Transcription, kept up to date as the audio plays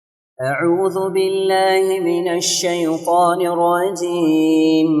أعوذ بالله من الشيطان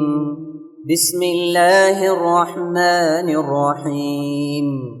الرجيم بسم الله الرحمن الرحيم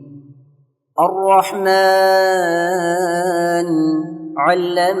الرحمن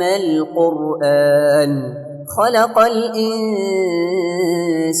علم القرآن خلق الإنسان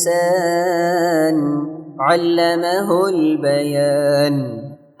علمه البيان.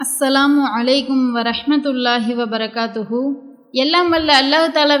 அஸ்ஸலாமு அலைக்கும் வரஹ்மத்துல்லாஹி வபரகாத்துஹு. எல்லாம் வல்ல அல்லாஹ்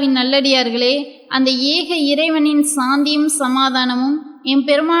தாலாவின் நல்லடியார்களே, அந்த ஏக இறைவனின் சாந்தியும் சமாதானமும் எம்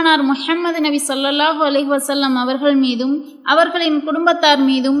பெருமானார் முஹம்மது நபி ஸல்லல்லாஹு அலைஹி வஸல்லம் அவர்கள் மீதும் அவர்களின் குடும்பத்தார்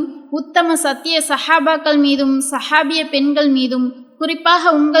மீதும் உத்தம சத்திய சஹாபாக்கள் மீதும் சஹாபிய பெண்கள் மீதும் குறிப்பாக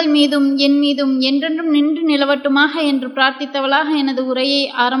உங்கள் மீதும் என் மீதும் என்றென்றும் நின்று நிலவட்டுமாக என்று பிரார்த்தித்தவளாக எனது உரையை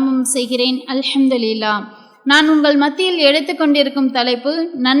ஆரம்பம் செய்கிறேன். அல்ஹம்துலில்லாஹ். நான் உங்கள் மத்தியில் எடுத்துக்கொண்டிருக்கும் தலைப்பு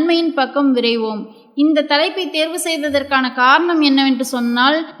நன்மையின் பக்கம் விரைவோம். இந்த தலைப்பை தேர்வு செய்ததற்கான காரணம் என்னவென்று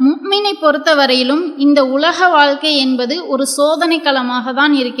சொன்னால், முஃமினை பொறுத்தவரையிலும் இந்த உலக வாழ்க்கை என்பது ஒரு சோதனை களமாக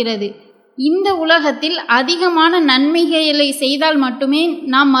தான் இருக்கிறது. இந்த உலகத்தில் அதிகமான நன்மைகளை செய்தால் மட்டுமே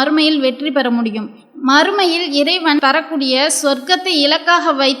நாம் மறுமையில் வெற்றி பெற முடியும். மறுமையில் இறைவன் தரக்கூடிய சொர்க்கத்தை இலக்காக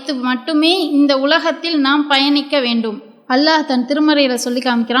வைத்து மட்டுமே இந்த உலகத்தில் நாம் பயணிக்க வேண்டும். அல்லாஹ் தன் திருமறையில சொல்லி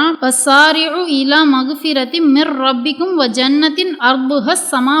காமிக்கிறான், வசாரிஉ இலா மக்ஃபிரத்தி மிர் ரப்பிக்கும் வ ஜன்னத்தின் அர்புஹஸ்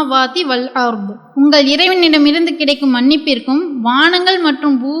சமாவாதி வல் அர்ப். உங்கள் இறைவனிடமிருந்து கிடைக்கும் மன்னிப்பிற்கும் வானங்கள்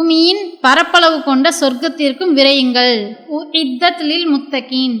மற்றும் பூமியின் பரப்பளவு கொண்ட சொர்க்கத்திற்கும் விரையுங்கள். உஇத்தத் லில்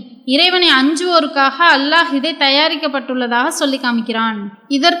முத்தகீன். இறைவனை அஞ்சுவோருக்காக அல்லாஹ் இதை தயாரிக்கப்பட்டுள்ளதாக சொல்லி காமிக்கிறான்.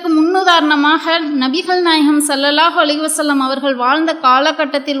 இதற்கு முன்னுதாரணமாக நபிகள் நாயகம் ஸல்லல்லாஹு அலைஹி வஸல்லம் அவர்கள் வாழ்ந்த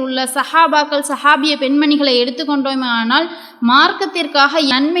காலகட்டத்தில் உள்ள சஹாபாக்கள் சஹாபிய பெண்மணிகளை எடுத்துக்கொண்டோமானால், மார்க்கத்திற்காக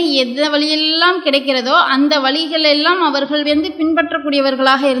நன்மை எந்த வழியெல்லாம் கிடைக்கிறதோ அந்த வழிகளெல்லாம் அவர்கள்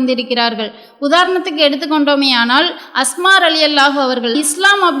பின்பற்றக்கூடியவர்களாக இருந்திருக்கிறார்கள். உதாரணத்துக்கு எடுத்துக்கொண்டோமே ஆனால், அஸ்மா ரலியல்லாஹு அவர்கள்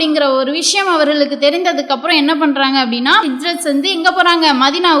இஸ்லாம் அப்படிங்கிற ஒரு விஷயம் அவர்களுக்கு தெரிந்ததுக்கு அப்புறம் என்ன பண்றாங்க அப்படின்னா, ஹிஜ்ரத் செஞ்சு எங்க போறாங்க,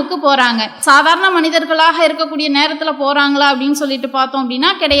 மதீனாவுக்கு போறாங்க. சாதாரண மனிதர்களாக இருக்கக்கூடிய நேரத்துல போறாங்களா அப்படின்னு சொல்லிட்டு பார்த்தோம்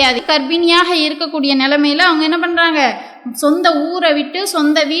அப்படின்னா கிடையாது. கர்ப்பிணியாக இருக்கக்கூடிய நிலைமையில அவங்க என்ன பண்றாங்க, சொந்த ஊரை விட்டு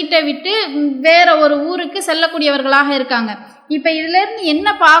சொந்த வீட்டை விட்டு வேற ஒரு ஊருக்கு செல்லக்கூடியவர்களாக இருக்காங்க. இப்போ இதிலேருந்து என்ன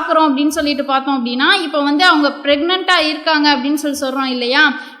பார்க்குறோம் அப்படின்னு சொல்லிட்டு பார்த்தோம் அப்படின்னா, இப்போ அவங்க ப்ரெக்னெண்ட்டாக இருக்காங்க அப்படின்னு சொல்கிறோம் இல்லையா.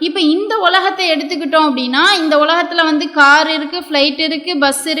 இப்போ இந்த உலகத்தை எடுத்துக்கிட்டோம் அப்படின்னா, இந்த உலகத்தில் கார் இருக்குது, ஃப்ளைட் இருக்குது,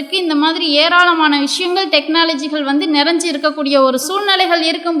 பஸ் இருக்குது, இந்த மாதிரி ஏராளமான விஷயங்கள் டெக்னாலஜிகள் நிறைஞ்சு இருக்கக்கூடிய ஒரு சூழ்நிலைகள்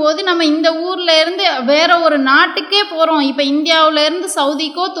இருக்கும்போது, நம்ம இந்த ஊரில் இருந்து வேற ஒரு நாட்டுக்கே போகிறோம். இப்போ இந்தியாவிலேருந்து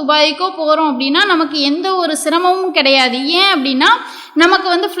சவுதிக்கோ துபாய்க்கோ போகிறோம் அப்படின்னா நமக்கு எந்த ஒரு சிரமமும் கிடையாது. ஏன் அப்படின்னா,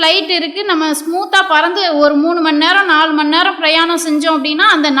 நமக்கு ஃப்ளைட் இருக்குது, நம்ம ஸ்மூத்தாக பறந்து ஒரு 3 மணி நேரம் 4 மணி நேரம் பிரயாணம் செஞ்சோம் அப்படின்னா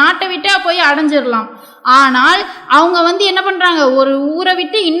அந்த நாட்டை விட்டே போய் அடைஞ்சிடலாம். ஆனால் அவங்க என்ன பண்ணுறாங்க, ஒரு ஊரை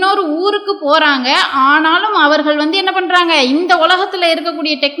விட்டு இன்னொரு ஊருக்கு போகிறாங்க. ஆனாலும் அவர்கள் என்ன பண்ணுறாங்க, இந்த உலகத்தில்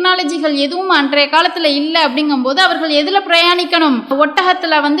இருக்கக்கூடிய டெக்னாலஜிகள் எதுவும் அன்றைய காலத்தில் இல்லை. அப்படிங்கும்போது அவர்கள் எதில் பிரயாணிக்கணும்,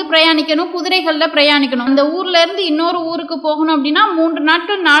 ஒட்டகத்தில் பிரயாணிக்கணும், குதிரைகளில் பிரயாணிக்கணும். அந்த ஊர்ல இருந்து இன்னொரு ஊருக்கு போகணும் அப்படின்னா 3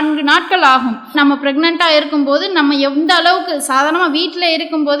 நாட்கள் 4 நாட்கள் ஆகும். நம்ம ப்ரெக்னெண்ட்டாக இருக்கும்போது நம்ம எந்த அளவுக்கு சாதாரணமாக வீட்டில்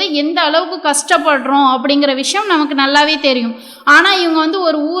இருக்கும்போது எந்த அளவுக்கு கஷ்டப்படுறோம் அப்படிங்கிற விஷயம் நமக்கு நல்லாவே தெரியும். ஆனால் இவங்க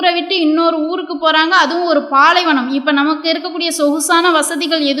ஒரு ஊரை விட்டு இன்னொரு ஊருக்கு போகிறாங்க, அதுவும் ஒரு பாலைவனம். இப்போ நமக்கு இருக்கக்கூடிய சொகுசான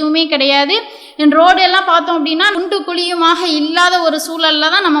வசதிகள் எதுவுமே கிடையாது. ரோடு எல்லாம் பார்த்தோம் அப்படின்னா குண்டு குழியுமாக இல்லாத ஒரு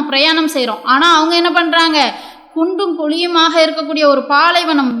சூழல்ல தான் நம்ம பிரயாணம் செய்கிறோம். ஆனால் அவங்க என்ன பண்ணுறாங்க, குண்டும் குழியுமாக இருக்கக்கூடிய ஒரு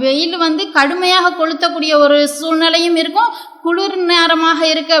பாலைவனம், வெயில் கடுமையாக கொளுத்தக்கூடிய ஒரு சூழ்நிலையும் இருக்கும், குளிர் நேரமாக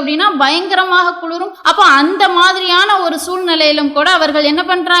இருக்கு அப்படின்னா பயங்கரமாக குளிரும். அப்போ அந்த மாதிரியான ஒரு சூழ்நிலையிலும் கூட அவர்கள் என்ன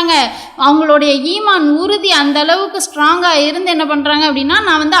பண்றாங்க, அவங்களுடைய ஈமான் உறுதி அந்த அளவுக்கு ஸ்ட்ராங்கா இருந்து என்ன பண்றாங்க அப்படின்னா,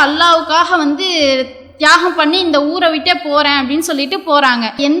 நான் அல்லாஹ்வுக்காக தியாகம் பண்ணி இந்த ஊரை விட்டே போறேன் அப்படின்னு சொல்லிட்டு போறாங்க.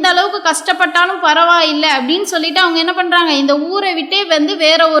 எந்த அளவுக்கு கஷ்டப்பட்டாலும் பரவாயில்லை அப்படின்னு சொல்லிட்டு அவங்க என்ன பண்றாங்க, இந்த ஊரை விட்டே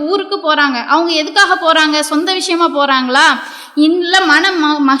வேற ஒரு ஊருக்கு போறாங்க. அவங்க எதுக்காக போறாங்க, சொந்த விஷயமா போறாங்களா, இல்லை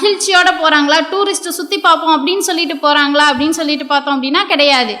மகிழ்ச்சியோட போறாங்களா, டூரிஸ்ட் சுத்தி பார்ப்போம் அப்படின்னு சொல்லிட்டு போறாங்களா அப்படின்னு சொல்லிட்டு பார்த்தோம் அப்படின்னா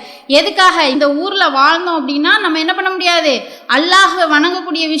கிடையாது. எதுக்காக, இந்த ஊர்ல வாழ்ந்தோம் அப்படின்னா நம்ம என்ன பண்ண முடியாது, அல்லாஹ்வை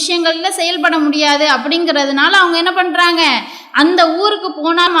வணங்கக்கூடிய விஷயங்கள்ல செயல்பட முடியாது. அப்படிங்கிறதுனால அவங்க என்ன பண்றாங்க, அந்த ஊருக்கு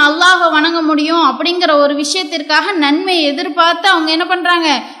போனால் நம்ம அல்லாஹ்வை வணங்க முடியும் அப்படிங்கிற ஒரு விஷயத்திற்காக நன்மையை எதிர்பார்த்து அவங்க என்ன பண்றாங்க,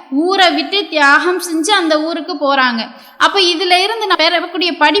 ஊரை விட்டு தியாகம் செஞ்சு அந்த ஊருக்கு போறாங்க. அப்போ இதுல இருந்து நான்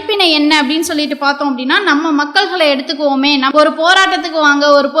பெறக்கூடிய படிப்பினை என்ன அப்படின்னு சொல்லிட்டு பார்த்தோம் அப்படின்னா, நம்ம மக்கள்களை எடுத்துக்குவோமே, நம்ம ஒரு போராட்டத்துக்கு வாங்க,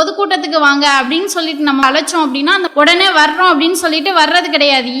 ஒரு பொதுக்கூட்டத்துக்கு வாங்க அப்படின்னு சொல்லிட்டு நம்ம அழைச்சோம் அப்படின்னா அந்த உடனே வர்றோம் அப்படின்னு சொல்லிட்டு வர்றது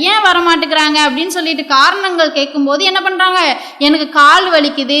கிடையாது. ஏன் வர மாட்டேங்கிறாங்க அப்படின்னு சொல்லிட்டு காரணங்கள் கேட்கும்போது என்ன பண்றாங்க, எனக்கு கால்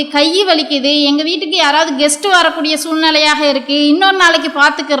வலிக்குது, கை வலிக்குது, எங்க வீட்டுக்கு யாராவது கெஸ்ட் வரக்கூடிய சூழ்நிலையாக இருக்கு, இன்னொரு நாளைக்கு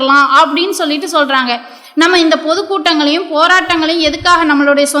பார்த்துக்கிறலாம் அப்படின்னு சொல்லிட்டு சொல்றாங்க. நம்ம இந்த பொதுக்கூட்டங்களையும் போராட்டங்களையும் எதுக்காக,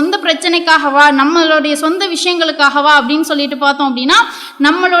 நம்மளுடைய சொந்த பிரச்சனைக்காகவா, நம்மளுடைய சொந்த விஷயங்களுக்காகவா அப்படின்னு சொல்லிட்டு பார்த்தோம் அப்படின்னா,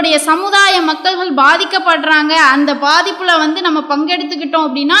 நம்மளுடைய சமுதாய மக்கள்கள் பாதிக்கப்படுறாங்க, அந்த பாதிப்புல நம்ம பங்கெடுத்துக்கிட்டோம்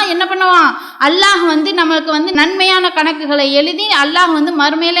அப்படின்னா என்ன பண்ணுவான், அல்லாஹ் நமக்கு நன்மையான கணக்குகளை எழுதி அல்லாஹ்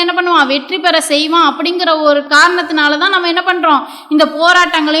மறுமையில என்ன பண்ணுவான், வெற்றி பெற செய்வான். அப்படிங்கிற ஒரு காரணத்தினால தான் நம்ம என்ன பண்றோம், இந்த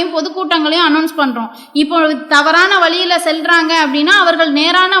போராட்டங்களையும் பொதுக்கூட்டங்களையும் அனௌன்ஸ் பண்றோம். இப்போ தவறான வழியில செல்றாங்க அப்படின்னா அவர்கள்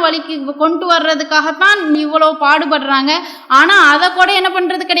நேரான வழிக்கு கொண்டு வர்றதுக்காகத்தான் இவ்வளவு பாடுபடுறாங்க. ஆனா அதை கூட என்ன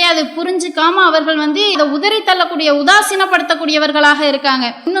பண்றது கிடையாது, புரிஞ்சுக்காம அவர்கள் இதை உதறி தள்ளக்கூடிய, உதாசீனப்படுத்தக்கூடியவர்களாக இருக்காங்க.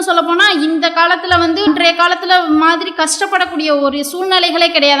 இன்னும் சொல்ல போனா இந்த காலத்துல இன்றைய காலத்துல மாதிரி கஷ்டப்படக்கூடிய ஒரு சூழ்நிலைகளே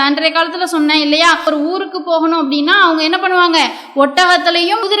கிடையாது. அன்றைய காலத்துல சொன்னேன் இல்லையா, ஒரு ஊருக்கு போகணும் அப்படின்னா அவங்க என்ன பண்ணுவாங்க,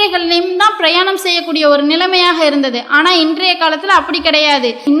 ஒட்டகத்திலையும் குதிரைகளையும் தான் பிரயாணம் செய்யக்கூடிய ஒரு நிலைமையாக இருந்தது. ஆனா இன்றைய காலத்துல அப்படி கிடையாது.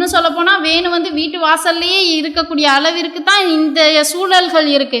 இன்னும் சொல்ல போனா வேணு வீட்டு வாசல்லையே இருக்கக்கூடிய அளவிற்கு தான் இந்த சூழல்கள்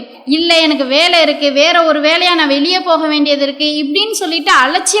இருக்கு. இல்லை எனக்கு வேலை இருக்கு, வேற ஒரு வேலையா நான் வெளியே போக வேண்டியது இருக்கு இப்படின்னு சொல்லிட்டு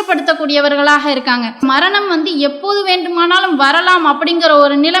அலட்சியப்படுத்தக்கூடியவர்களாக இருக்காங்க. மரணம் எப்போது வேண்டுமானாலும் வரலாம் அப்படிங்கிற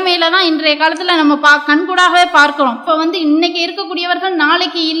ஒரு நிலைமையில தான் இன்றைய காலத்துல நம்ம கண்கூடாகவே பார்க்கிறோம். இப்ப இன்னைக்கு இருக்கக்கூடியவர்கள்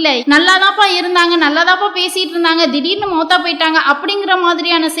நாளைக்கு இல்லை, நல்லாதாப்பா இருந்தாங்க, நல்லாதாப்பா பேசிட்டு இருந்தாங்க, திடீர்னு மௌத்தா போயிட்டாங்க அப்படிங்கிற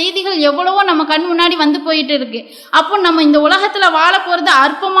மாதிரியான செய்திகள் எவ்வளவோ நம்ம கண் முன்னாடி போயிட்டு இருக்கு. அப்போ நம்ம இந்த உலகத்துல வாழ போறது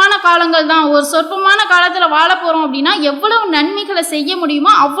அற்பமான காலங்கள் தான். ஒரு சொற்பமான காலத்துல வாழ போறோம் அப்படின்னா எவ்வளவு நன்மைகளை செய்ய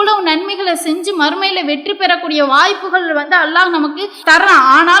முடியுமோ அவ்வளவு நன்மைகளை செஞ்சு மறுமையில வெற்றி பெறக்கூடிய வாய்ப்புகள் அல்லாஹ் நமக்கு தர்றான்.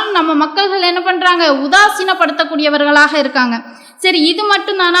 ஆனாலும் நம்ம மக்கள்கள் என்ன பண்றாங்க, உதாசீனப்படுத்தக்கூடியவர்களாக இருக்காங்க. சரி, இது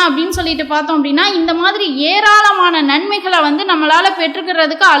மட்டும் தானா அப்படின்னு சொல்லிட்டு பார்த்தோம் அப்படின்னா, இந்த மாதிரி ஏராளமான நன்மைகளை நம்மளால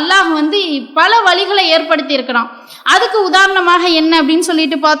பெற்றுக்கிறதுக்கு அல்லாஹ் பல வழிகளை ஏற்படுத்தி இருக்கிறான். அதுக்கு உதாரணமாக என்ன அப்படின்னு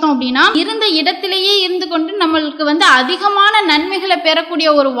சொல்லிட்டு பார்த்தோம் அப்படின்னா, இருந்த இடத்திலேயே இருந்து கொண்டு நம்மளுக்கு அதிகமான நன்மைகளை பெறக்கூடிய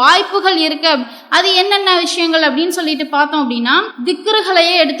ஒரு வாய்ப்புகள் இருக்கு. அது என்னென்ன விஷயங்கள் அப்படின்னு சொல்லிட்டு பார்த்தோம் அப்படின்னா,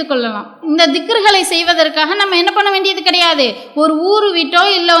 திக்ருகளையே எடுத்துக்கொள்ளலாம். இந்த திக்ருகளை செய்வதற்காக நம்ம என்ன பண்ண வேண்டியது கிடையாது, ஒரு ஊரு விட்டோ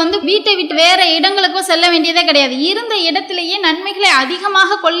இல்லை வீட்டை விட்டு வேற இடங்களுக்கோ செல்ல வேண்டியதே கிடையாது. இருந்த இடத்திலேயே நன்மைகளை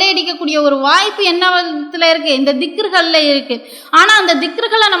அதிகமாக கொள்ளையடிக்கக்கூடிய ஒரு வாய்ப்பு என்னத்துல இருக்கு, இந்த திக்ருகள்ல இருக்கு. ஆனா அந்த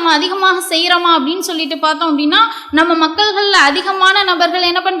திக்ருகளை நம்ம அதிகமாக செய்யறோமா அப்படின்னு சொல்லிட்டு பார்த்தோம் அப்படின்னா, நம்ம மக்கள்கள்ல அதிகமான நபர்கள்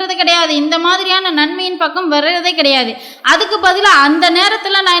என்ன பண்றது கிடையாது, இந்த மாதிரியான நன்மையின் பக்கம் வர்றதே கிடையாது. அதுக்கு பதிலாக அந்த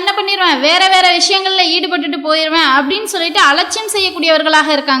நேரத்துல நான் என்ன பண்ணிடுவேன், வேற வேற விஷயங்கள்ல ஈடுபட்டுட்டு போயிடுவேன் அப்படின்னு சொல்லிட்டு அலட்சியம்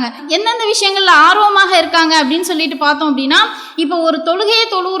செய்யக்கூடியவர்களாக இருக்காங்க. எந்தெந்த விஷயங்கள்ல ஆர்வமாக இருக்காங்க அப்படின்னு சொல்லிட்டு பார்த்தோம் அப்படின்னா, இப்போ ஒரு தொழுகையை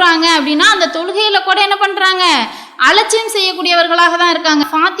தொழுகிறாங்க அப்படின்னா அந்த தொழுகையில கூட என்ன பண்றாங்க, அலட்சியம் செய்யக்கூடியவர்களாக தான் இருக்காங்க.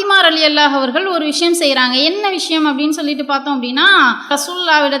 ஃபாத்திமா ரலியல்லாஹு அவர்கள் ஒரு விஷயம் செய்கிறாங்க. என்ன விஷயம் அப்படின்னு சொல்லிட்டு பார்த்தோம் அப்படின்னா,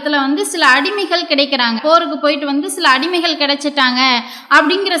 ரசூலுல்லாஹ்விடத்துல சில அடிமைகள் கிடைக்கிறாங்க. போருக்கு போயிட்டு சில அடிமைகள் கிடைச்சிட்டாங்க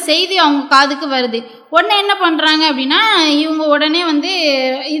அப்படிங்கிற செய்தி அவங்க காதுக்கு வருது. உடனே என்ன பண்ணுறாங்க அப்படின்னா, இவங்க உடனே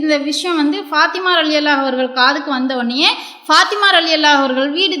இந்த விஷயம் ஃபாத்திமா ரலியல்லாஹு அவர்கள் காதுக்கு வந்த உடனே ஃபாத்திமா ரலியல்லாஹு அவர்கள்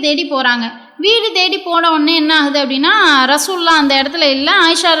வீடு தேடி போகிறாங்க. வீடு தேடி போன உடனே என்ன ஆகுது அப்படின்னா, ரசூல்லா அந்த இடத்துல இல்லை,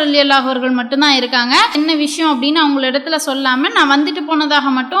 ஆயிஷா ரலியல்லாஹு அவர்கள் மட்டும்தான் இருக்காங்க. என்ன விஷயம் அப்படின்னு அவங்கள இடத்துல சொல்லாமல், நான் வந்துட்டு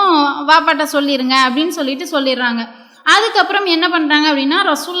போனதாக மட்டும் வாப்பாட்ட சொல்லிடுங்க அப்படின்னு சொல்லிடுறாங்க. அதுக்கப்புறம் என்ன பண்ணுறாங்க அப்படின்னா,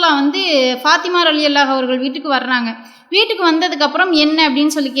 ரசூல்லா ஃபாத்திமா ரலியல்லாஹு அவர்கள் வீட்டுக்கு வர்றாங்க. வீட்டுக்கு வந்ததுக்கப்புறம் என்ன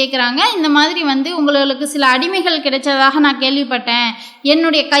அப்படின்னு சொல்லி கேட்குறாங்க. இந்த மாதிரி உங்களுக்கு சில அடிமைகள் கிடைச்சதாக நான் கேள்விப்பட்டேன்,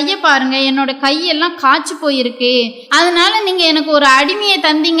 என்னுடைய கையை பாருங்க, என்னோட கையெல்லாம் காய்ச்சி போயிருக்கு, அதனால நீங்கள் எனக்கு ஒரு அடிமையை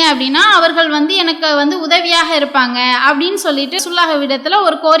தந்தீங்க அப்படின்னா அவர்கள் எனக்கு உதவியாக இருப்பாங்க அப்படின்னு சொல்லிட்டு ரசூலுல்லாஹ்விடத்தில்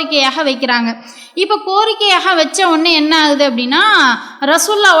ஒரு கோரிக்கையாக வைக்கிறாங்க. இப்போ கோரிக்கையாக வச்ச உடனே என்ன ஆகுது அப்படின்னா,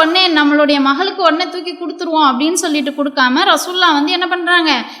 ரசூல்லா உடனே நம்மளுடைய மகளுக்கு உடனே தூக்கி கொடுத்துருவோம் அப்படின்னு சொல்லிட்டு கொடுக்காம ரசூல்லா என்ன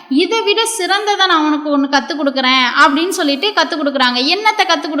பண்ணுறாங்க, இதை விட சிறந்ததை நான் உனக்கு ஒன்று கற்றுக் கொடுக்குறேன் அப்படின்னு சொல்லிட்டு கற்றுக் கொடுக்குறாங்க. என்னத்தை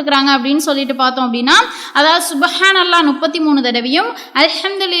கற்றுக் கொடுக்குறாங்க அப்படின்னு சொல்லிட்டு பார்த்தோம் அப்படின்னா, அதாவது சுப்ஹானல்லாஹ் 33 தடவையும்,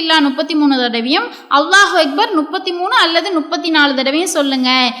 அல்ஹம்துலில்லாஹ் 33 தடவையும், அல்லாஹு அக்பர் 33 அல்லது 34 தடவையும் சொல்லுங்க.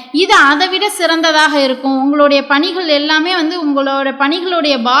 இது அதை விட சிறந்ததாக இருக்கும். உங்களுடைய பணிகள் எல்லாமே உங்களோட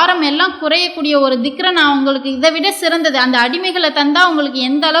பணிகளுடைய பாரம் எல்லாம் குறையக்கூடிய ஒரு திக்ரை நான் உங்களுக்கு இதை விட சிறந்தது, அந்த அடிமைகளை தந்தா உங்களுக்கு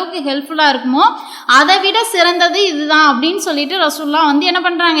எந்த அளவுக்கு ஹெல்ப்ஃபுல்லாக இருக்குமோ அதை விட சிறந்தது இதுதான் அப்படின்னு சொல்லிட்டு ரசூல்லா என்ன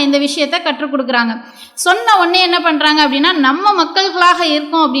பண்ணுறாங்க, இந்த விஷயத்தை கற்றுக் கொடுக்குறாங்க. சொன்ன உடனே என்ன பண்ணுறாங்க அப்படின்னா, நம்ம மக்கள்களாக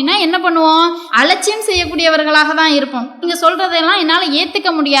இருக்கோம் அப்படின்னா என்ன பண்ணுவோம், அலட்சியம் செய்யக்கூடியவர்களாக தான் இருப்போம். நீங்கள் சொல்கிறதெல்லாம் என்னால் ஏற்றுக்க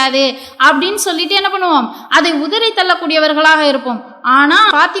முடியாது அப்படின்னு சொல்லிட்டு என்ன பண்ணுவோம், அதை உதறி தள்ளக்கூடியவர்களாக இருப்போம். ஆனால்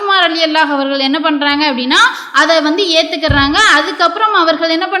ஃபாத்திமா ரலியல்லாஹு அவர்கள் என்ன பண்ணுறாங்க அப்படின்னா, அதை ஏற்றுக்கிறாங்க. அதுக்கப்புறம்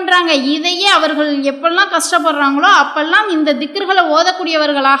அவர்கள் என்ன பண்ணுறாங்க, இதையே அவர்கள் எப்பெல்லாம் கஷ்டப்படுறாங்களோ அப்பெல்லாம் இந்த திக்ருகளை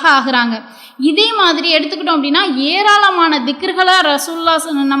ஓதக்கூடியவர்களாக ஆகுறாங்க. இதே மாதிரி எடுத்துக்கிட்டோம் அப்படின்னா ஏராளமான திக்ருகளை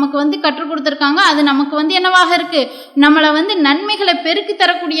ரசூலுல்லாஹ் நமக்கு கற்றுக் கொடுத்துருக்காங்க. அது நமக்கு என்னவாக இருக்குது, நம்மளை நன்மைகளை பெருக்கி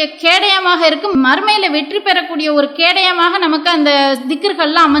தரக்கூடிய கேடயமாக இருக்குது, மறுமையில் வெற்றி பெறக்கூடிய ஒரு கேடயமாக நமக்கு அந்த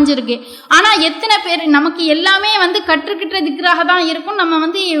திக்ருகள்லாம் அமைஞ்சிருக்கு. ஆனால் எத்தனை பேர் நமக்கு எல்லாமே கற்றுக்கிட்ட திக்ராக தான் இருக்கும். நம்ம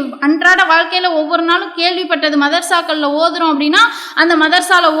வந்து அன்றாட வாழ்க்கையில் ஒவ்வொரு நாளும் கேள்விப்பட்டது மதர்சாக்களில் ஓதுறோம் அப்படின்னா அந்த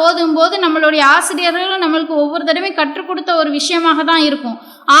மதர்சாவில் ஓதும் போது நம்மளுடைய ஆசிரியர்களும் நம்மளுக்கு ஒவ்வொரு தடவையும் கற்றுக் கொடுத்த ஒரு விஷயமாக தான் இருக்கும்.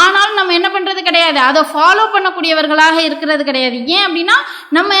 ஆனாலும் நம்ம என்ன பண்ணுறது கிடையாது, அதை ஃபாலோ பண்ணக்கூடியவர்களாக இருக்கிறது கிடையாது. ஏன் அப்படின்னா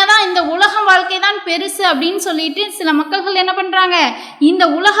நம்ம தான் இந்த உலக வாழ்க்கை தான் பெருசு அப்படின்னு சொல்லிட்டு சில மக்கள்கள் என்ன பண்ணுறாங்க, இந்த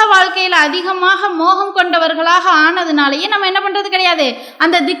உலக வாழ்க்கையில் அதிகமாக மோகம் கொண்டவர்களாக ஆனதுனாலேயே நம்ம என்ன பண்ணுறது கிடையாது,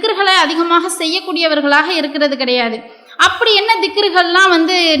 அந்த திக்ருகளை அதிகமாக செய்யக்கூடியவர்களாக இருக்கிறது கிடையாது. அப்படி என்ன திக்ருகள்லாம்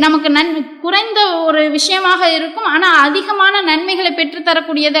வந்து நமக்கு குறைந்த ஒரு விஷயமாக இருக்கும், ஆனால் அதிகமான நன்மைகளை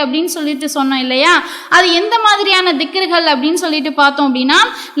பெற்றுத்தரக்கூடியது அப்படின்னு சொல்லிட்டு சொன்னோம் இல்லையா. அது எந்த மாதிரியான திக்ருகள் அப்படின்னு சொல்லிட்டு பார்த்தோம் அப்படின்னா,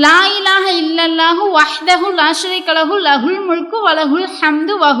 லா இலாஹ இல்லல்லாஹு வஹ்தஹு லா ஷரீக லஹு லஹுல் முல்கு வலஹுல்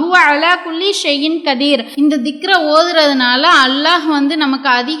ஹம்து வஹுவ அலா குல்லி ஷைஇன் கதீர். இந்த திக்ரை ஓதுறதுனால அல்லாஹ் வந்து நமக்கு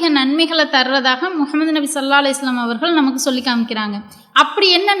அதிக நன்மைகளை தர்றதாக முஹம்மது நபி ஸல்லல்லாஹு அலைஹி வஸல்லம் அவர்கள் நமக்கு சொல்லி காமிக்கிறாங்க. அப்படி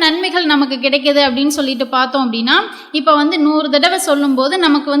என்ன நன்மைகள் நமக்கு கிடைக்குது அப்படின்னு சொல்லிட்டு பார்த்தோம் அப்படின்னா, இப்போ வந்து 100 தடவை சொல்லும்போது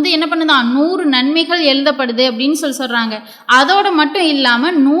நமக்கு வந்து என்ன பண்ணுதான், 100 நன்மைகள் எழுதப்படுது அப்படின்னு சொல்கிறாங்க. அதோடு மட்டும்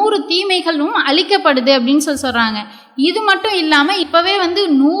இல்லாமல் 100 தீமைகளும் அழிக்கப்படுது அப்படின்னு சொல்கிறாங்க. இது மட்டும் இல்லாமல் இப்போவே வந்து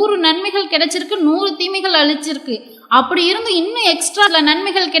 100 நன்மைகள் கிடைச்சிருக்கு, 100 தீமைகள் அழிச்சிருக்கு. அப்படி இருந்து இன்னும் எக்ஸ்ட்ரா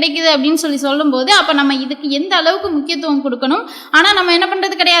நன்மைகள் கிடைக்குது அப்படின்னு சொல்லும்போது அப்போ நம்ம இதுக்கு எந்த அளவுக்கு முக்கியத்துவம் கொடுக்கணும். ஆனால் நம்ம என்ன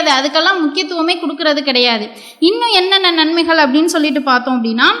பண்ணுறது கிடையாது, அதுக்கெல்லாம் முக்கியத்துவமே கொடுக்கறது கிடையாது. இன்னும் என்னென்ன நன்மைகள் அப்படின்னு சொல்லிட்டு பார்த்தோம்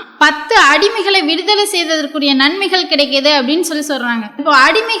அப்படின்னா, 10 அடிமைகளை விடுதலை செய்ததற்குரிய நன்மைகள் கிடைக்குது அப்படின்னு சொல்கிறாங்க. இப்போ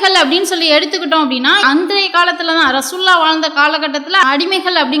அடிமைகள் அப்படின்னு சொல்லி எடுத்துக்கிட்டோம் அப்படின்னா, அன்றைய காலத்தில் தான் ரசூல்லா வாழ்ந்த காலகட்டத்தில்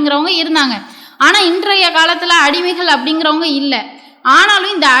அடிமைகள் அப்படிங்கிறவங்க இருந்தாங்க. ஆனால் இன்றைய காலத்தில் அடிமைகள் அப்படிங்கிறவங்க இல்லை.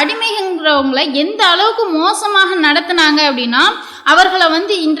 ஆனாலும் இந்த அடிமைங்கிறவங்களை எந்த அளவுக்கு மோசமாக நடத்துனாங்க அப்படின்னா, அவர்களை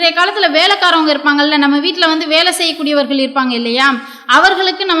வந்து இன்றைய காலத்தில் வேலைக்காரவங்க இருப்பாங்கல்ல, நம்ம வீட்டில் வந்து வேலை செய்யக்கூடியவர்கள் இருப்பாங்க இல்லையா,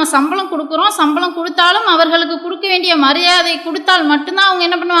 அவர்களுக்கு நம்ம சம்பளம் கொடுக்குறோம். சம்பளம் கொடுத்தாலும் அவர்களுக்கு கொடுக்க வேண்டிய மரியாதை கொடுத்தால் மட்டும்தான் அவங்க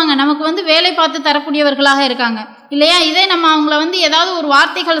என்ன பண்ணுவாங்க, நமக்கு வந்து வேலை பார்த்து தரக்கூடியவர்களாக இருக்காங்க இல்லையா. இதே நம்ம அவங்கள வந்து ஏதாவது ஒரு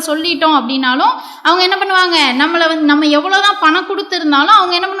வார்த்தைகளை சொல்லிட்டோம் அப்படின்னாலும் அவங்க என்ன பண்ணுவாங்க, நம்மளை வந்து நம்ம எவ்வளோதான் பணம் கொடுத்துருந்தாலும்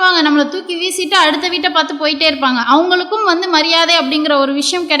அவங்க என்ன பண்ணுவாங்க, நம்மளை தூக்கி வீசிட்டு அடுத்த வீட்டை பார்த்து போயிட்டே இருப்பாங்க. அவங்களுக்கும் வந்து மரியாதை அப்படிங்கிற ஒரு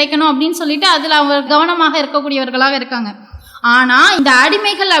விஷயம் கிடைக்கணும் அப்படின்னு சொல்லிட்டு அதில் அவங்க கவனமாக இருக்கக்கூடியவர்களாக இருக்காங்க. ஆனால் இந்த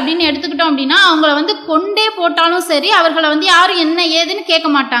அடிமைகள் அப்படின்னு எடுத்துக்கிட்டோம் அப்படின்னா, அவங்கள வந்து கொண்டே போட்டாலும் சரி அவர்களை வந்து யாரும் என்ன ஏதுன்னு கேட்க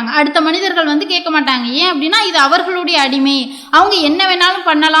மாட்டாங்க, அடுத்த மனிதர்கள் வந்து கேட்க மாட்டாங்க. ஏன் அப்படின்னா இது அவர்களுடைய அடிமை, அவங்க என்ன வேணாலும்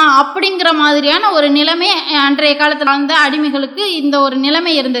பண்ணலாம் அப்படிங்கிற மாதிரியான ஒரு நிலைமை அன்றைய காலத்தில் வந்து அடிமைகளுக்கு இந்த ஒரு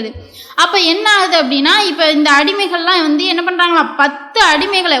நிலைமை இருந்தது. அப்போ என்ன ஆகுது அப்படின்னா, இப்போ இந்த அடிமைகள்லாம் வந்து என்ன பண்ணுறாங்களா, 10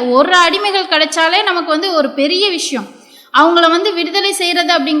 அடிமைகளை, ஒரு அடிமைகள் கிடைச்சாலே நமக்கு வந்து ஒரு பெரிய விஷயம். அவங்கள வந்து விடுதலை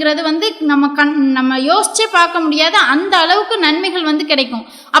செய்கிறது அப்படிங்கிறது வந்து நம்ம யோசிச்சே பார்க்க முடியாத அந்த அளவுக்கு நன்மைகள் வந்து கிடைக்கும்.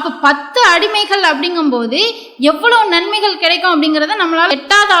 அப்போ 10 அடிமைகள் அப்படிங்கும்போது எவ்வளோ நன்மைகள் கிடைக்கும் அப்படிங்கிறத நம்மளால்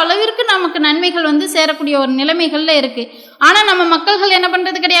எட்டாத அளவிற்கு நமக்கு நன்மைகள் வந்து சேரக்கூடிய ஒரு நிலைமைகளில் இருக்குது. ஆனால் நம்ம மக்கள்கள் என்ன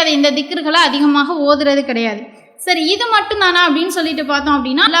பண்ணுறது கிடையாது, இந்த திக்ருகளை அதிகமாக ஓதுறது கிடையாது. சரி, இது மட்டும் தானா அப்படின்னு சொல்லிட்டு பார்த்தோம்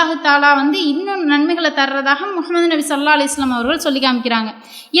அப்படின்னா, அல்லாஹு தாலா வந்து இன்னும் நன்மைகளை தர்றதாக முஹம்மது நபி ஸல்லல்லாஹு அலைஹி வஸல்லம் அவர்கள் சொல்லி காமிக்கிறாங்க.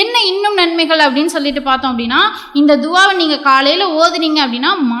 என்ன இன்னும் நன்மைகள் அப்படின்னு சொல்லிட்டு பார்த்தோம் அப்படின்னா, இந்த துவாவை நீங்கள் காலையில் ஓதுனீங்க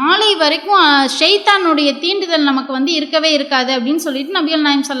அப்படின்னா மாலை வரைக்கும் ஷைத்தானுடைய தீண்டுதல் நமக்கு வந்து இருக்கவே இருக்காது அப்படின்னு சொல்லிட்டு நபிகள்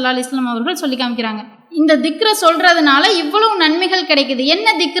நாயகம் ஸல்லல்லாஹு அலைஹி வஸல்லம் அவர்கள் சொல்லி காமிக்கிறாங்க. இந்த திக்ரை சொல்றதுனால இவ்வளவு நன்மைகள் கிடைக்குது. என்ன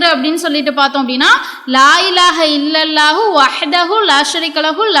திக்ரு அப்படின்னு சொல்லிட்டு பார்த்தோம் அப்படின்னா, லா இலாஹ இல்லல்லாஹு வஹ்தஹு லா ஷரீக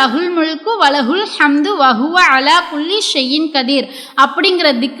லஹு லஹுல் முல்கு வலஹுல் ஹம்து வஹுவ அலா குல்லி ஷைஇன் கதீர்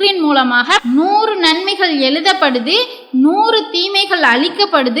அப்படிங்கிற திக்ரின் மூலமாக 100 நன்மைகள் எழுதப்படுது, 100 தீமைகள்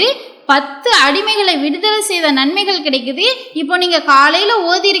அழிக்கப்படுது, 10 அடிமைகளை விடுதலை செய்த நன்மைகள் கிடைக்குது. இப்போ நீங்கள் காலையில்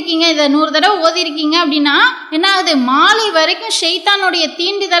ஓதிருக்கீங்க, இதை 100 தடவை ஓதிருக்கீங்க அப்படின்னா என்ன ஆகுது, மாலை வரைக்கும் ஷைத்தானுடைய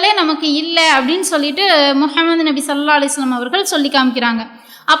தீண்டுதலே நமக்கு இல்லை அப்படின்னு சொல்லிட்டு முஹம்மது நபி ஸல்லல்லாஹு அலைஹி வஸல்லம் அவர்கள் சொல்லி காமிக்கிறாங்க.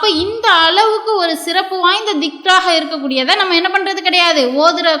 அப்போ இந்த அளவுக்கு ஒரு சிறப்பு வாய்ந்த திக்ராக இருக்கக்கூடியதை நம்ம என்ன பண்ணுறது கிடையாது,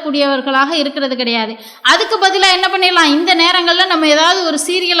 ஓதுறக்கூடியவர்களாக இருக்கிறது கிடையாது. அதுக்கு பதிலாக என்ன பண்ணிடலாம், இந்த நேரங்களில் நம்ம ஏதாவது ஒரு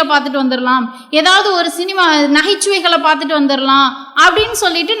சீரியலை பார்த்துட்டு வந்துடலாம், ஏதாவது ஒரு சினிமா நகைச்சுவைகளை பார்த்துட்டு வந்துடலாம் அப்படின்னு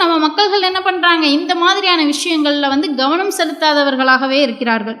சொல்லிட்டு நம்ம மக்கள்கள் என்ன பண்ணுறாங்க, இந்த மாதிரியான விஷயங்களில் வந்து கவனம் செலுத்தாதவர்களாகவே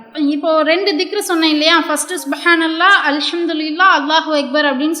இருக்கிறார்கள். இப்போ 2 திக்ரு சொன்னேன் இல்லையா, ஃபர்ஸ்ட்டு சுப்ஹானல்லாஹ் அல்ஹம்துலில்லாஹ் அல்லாஹு அக்பர்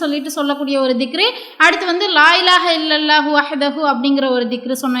அப்படின்னு சொல்லிட்டு சொல்லக்கூடிய ஒரு திக்ரு, அடுத்து வந்து லா இலாஹ இல்லல்லாஹு வஹ்தஹு அப்படிங்கிற ஒரு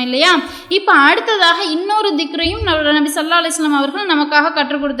திக்ரு சொன்னோம் இல்லையா. இப்போ அடுத்ததாக இன்னொரு திக்ரையும் நபி ஸல்லல்லாஹு அலைஹி வஸல்லம் அவர்கள் நமக்காக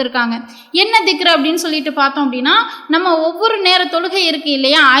கற்றுக் கொடுத்துருக்காங்க. என்ன திக்ரு அப்படின்னு சொல்லிட்டு பார்த்தோம் அப்படின்னா, நம்ம ஒவ்வொரு நேர தொழுகை இருக்குது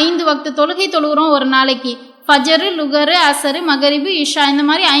இல்லையா, 5 வக்து தொழுகை தொழுகிறோம் ஒரு நாளைக்கு. ஃபஜரு, லுகரு, அசரு, மகரிபு, இஷா இந்த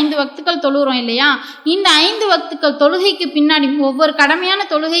மாதிரி 5 வக்துக்கள் தொழுகிறோம் இல்லையா. இந்த 5 வக்துக்கள் தொழுகைக்கு பின்னாடி, ஒவ்வொரு கடமையான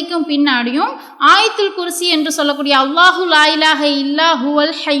தொழுகைக்கும் பின்னாடியும் ஆயத்துல் குர்சி என்று சொல்லக்கூடிய அல்லாஹு லா இலாஹ இல்லா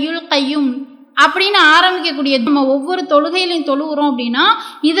ஹுவல் ஹய்யுல் கய்யூம் அப்படின்னு ஆரம்பிக்கக்கூடிய நம்ம ஒவ்வொரு தொழுகையிலையும் தொழுகிறோம் அப்படின்னா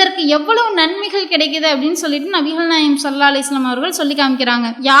இதற்கு எவ்வளவு நன்மைகள் கிடைக்குது அப்படின்னு சொல்லிட்டு நபிகள் நாயகம் ஸல்லல்லாஹு அலைஹி வஸல்லம் அவர்கள் சொல்லி காமிக்கிறாங்க.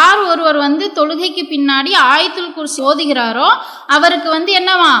 யார் ஒருவர் வந்து தொழுகைக்கு பின்னாடி ஆயத்துல் குர்சி ஓதுகிறாரோ அவருக்கு வந்து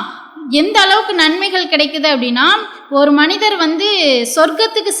என்னவா எந்த அளவுக்கு நன்மைகள் கிடைக்குது அப்படின்னா, ஒரு மனிதர் வந்து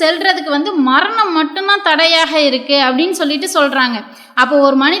சொர்க்கத்துக்கு செல்றதுக்கு வந்து மரணம் மட்டும்தான் தடையாக இருக்கு அப்படின்னு சொல்லிட்டு சொல்றாங்க. அப்போ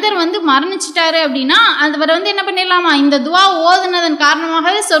ஒரு மனிதர் வந்து மரணிச்சிட்டாரு அப்படின்னா அவர் வந்து என்ன பண்ணிடலாமா, இந்த துவா ஓதுனதன்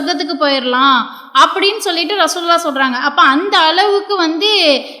காரணமாகவே சொர்க்கத்துக்கு போயிடலாம் அப்படின்னு சொல்லிட்டு ரசூலுல்லாஹ் சொல்றாங்க. அப்போ அந்த அளவுக்கு வந்து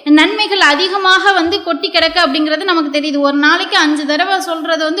நன்மைகள் அதிகமாக வந்து கொட்டி கிடக்கு அப்படிங்கிறது நமக்கு தெரியுது. ஒரு நாளைக்கு 5 தடவை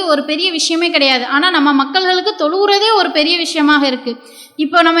சொல்றது வந்து ஒரு பெரிய விஷயமே கிடையாது. ஆனால் நம்ம மக்கள்களுக்கு தொழுகிறதே ஒரு பெரிய விஷயமாக இருக்கு.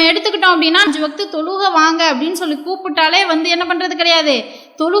 இப்போ நம்ம எடுத்துக்கிட்டோம் அப்படின்னா 5 வக்து தொழுக வாங்க அப்படின்னு சொல்லி கூப்பிட்டாலே வந்து என்ன பண்ணுறது கிடையாது,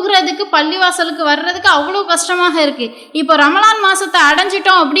 தொழுகிறதுக்கு பள்ளிவாசலுக்கு வர்றதுக்கு அவ்வளோ கஷ்டமாக இருக்குது. இப்போ ரமலான் மாதத்தை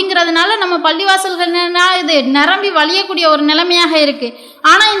அடைஞ்சிட்டோம் அப்படிங்கிறதுனால நம்ம பள்ளிவாசல்கள் இது நிரம்பி வழியக்கூடிய ஒரு நிலைமையாக இருக்குது.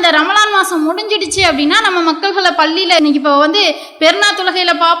 ஆனால் இந்த ரமலான் மாதம் முடிஞ்சிடுச்சு அப்படின்னா நம்ம மக்கள்களை பள்ளியில் இன்னைக்கு இப்போ வந்து பெருநா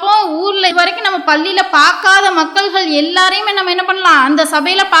தொழுகையில் பார்ப்போம், ஊரில் இது வரைக்கும் நம்ம பள்ளியில் பார்க்காத மக்கள்கள் எல்லாரையுமே நம்ம என்ன பண்ணலாம், அந்த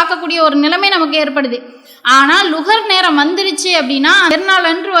சபையில் பார்க்கக்கூடிய ஒரு நிலைமை நமக்கு ஏற்படுது. ஆனால் லுகர் நேரம் வந்துடுச்சு அப்படின்னா பெருநாள்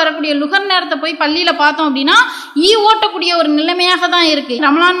அன்று வரக்கூடிய லுகர் நேரத்தை போய் பள்ளியில் பார்த்தோம் அப்படின்னா ஓட்டக்கூடிய ஒரு நிலைமையாக தான் இருக்குது.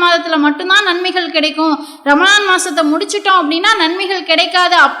 ரமலான் மாதத்தில் மட்டும்தான் நன்மைகள் கிடைக்கும், ரமலான் மாதத்தை முடிச்சிட்டோம் அப்படின்னா நன்மைகள்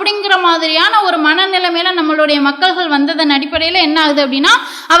கிடைக்காது அப்படிங்கிற மாதிரியான ஒரு மனநிலைமையில நம்மளுடைய மக்கள்கள் வந்ததன் அடிப்படையில் என்ன ஆகுது அப்படின்னா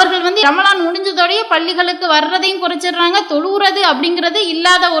அவர்கள் வந்து ரமலான் முடிஞ்சதோடைய பள்ளிகளுக்கு வர்றதையும் குறைச்சிடுறாங்க, தொழுகிறது அப்படிங்கிறது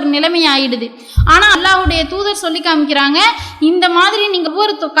இல்லாத ஒரு நிலைமை ஆயிடுது. ஆனால் அல்லாஹ்வுடைய தூதர் சொல்லி காமிக்கிறாங்க, இந்த மாதிரி நீங்கள்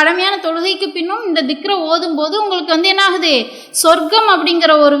ஒவ்வொரு கடமையான தொழுகைக்கு பின்னும் இந்த திக்ரை ஓதும் போது உங்களுக்கு வந்து என்ன ஆகுது, சொர்க்கம்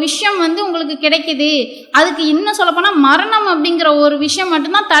அப்படிங்கிற ஒரு விஷயம் வந்து உங்களுக்கு கிடைக்குது. அதுக்கு இன்னும் சொல்லப்போனால் மரணம் அப்படிங்கிற ஒரு விஷயம்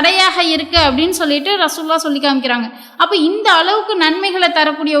மட்டும்தான் தடையாக இருக்கு அப்படின்னு சொல்லிட்டு ரசூலுல்லாஹ் சொல்லி காமிக்கிறாங்க. அப்போ இந்த அளவுக்கு நன்மைகளை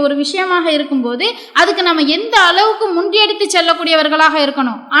தரக்கூடிய ஒரு விஷயமாக இருக்கும்போது அதுக்கு நம்ம எந்த அளவுக்கு முண்டியடித்து செல்லக்கூடியவர்களாக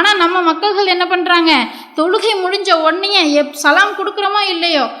இருக்கணும். ஆனால் நம்ம மக்கள்கள் என்ன பண்ணுறாங்க, தொழுகை முடிஞ்ச உடனே சலாம் கொடுக்குறோமோ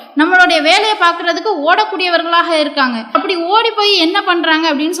இல்லையோ நம்மளுடைய வேலையை பார்க்குறதுக்கு ஓடக்கூடியவர்களாக இருக்காங்க. அப்படி ஓடி போய் என்ன பண்ணுறாங்க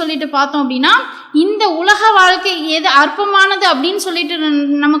அப்படின்னு சொல்லிட்டு பார்த்தோம் அப்படின்னா இந்த உலக வாழ்க்கை எது அற்பமானது அப்படின்னு சொல்லிட்டு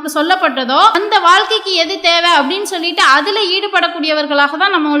நமக்கு சொல்லப்பட்டதோ அந்த வாழ்க்கைக்கு எது தேவை அப்படின்னு சொல்லிட்டு அதில் ஈடுபடக்கூடியவர்களாக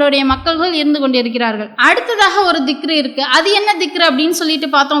தான் நம்மளுடைய மக்கள்கள் இருந்து கொண்டிருக்கிறார்கள். அடுத்ததாக ஒரு திக்ரு இருக்கு. அது என்ன திக்ரு அப்படின்னு சொல்லிட்டு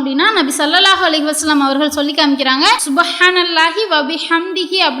பார்த்தோம் அப்படின்னா நபி ஸல்லல்லாஹு அலைஹி வஸல்லம் அவர்கள் சொல்லி காமிக்கிறாங்க, சுப்ஹானல்லாஹி வ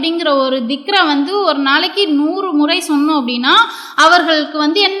பிஹம்திஹி அப்படிங்கிற ஒரு திக்ரை வந்து ஒரு நாளைக்கு 100 முறை சொன்னோம் அப்படின்னா அவர்களுக்கு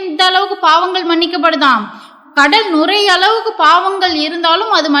வந்து எந்த அளவுக்கு பாவங்கள் மன்னிக்கப்படுதாம், கடல் நுரைய அளவுக்கு பாவங்கள்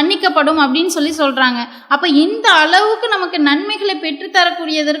இருந்தாலும் அது மன்னிக்கப்படும் அப்படின்னு சொல்லி சொல்றாங்க. அப்ப இந்த அளவுக்கு நமக்கு நன்மைகளை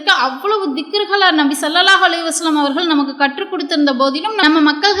பெற்றுத்தரக்கூடியதற்கு அவ்வளவு திக்ருகளை நபி ஸல்லல்லாஹு அலைஹி வஸல்லம் அவர்கள் நமக்கு கற்றுக் கொடுத்திருந்த போதிலும் நம்ம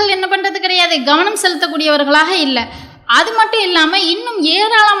மக்கள்கள் என்ன பண்றது கிடையாது, கவனம் செலுத்தக்கூடியவர்களாக இல்லை. அது மட்டும் இல்லாமல் இன்னும்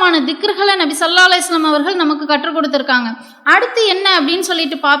ஏராளமான திக்ருகளை நபி ஸல்லல்லாஹு அலைஹி வஸல்லம் அவர்கள் நமக்கு கற்றுக் கொடுத்துருக்காங்க. அடுத்து என்ன அப்படின்னு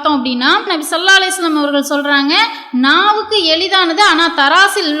சொல்லிட்டு பார்த்தோம் அப்படின்னா நபி ஸல்லல்லாஹு அலைஹி வஸல்லம் அவர்கள் சொல்கிறாங்க, நாவுக்கு எளிதானது ஆனால்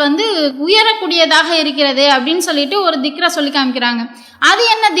தராசில் வந்து உயரக்கூடியதாக இருக்கிறது அப்படின்னு சொல்லிட்டு ஒரு திக்ரை சொல்லி காமிக்கிறாங்க. அது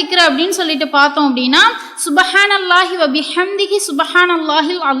என்ன திக்ரு அப்படின்னு சொல்லிட்டு பார்த்தோம் அப்படின்னா சுப்ஹானல்லாஹி வ பிஹம்திஹி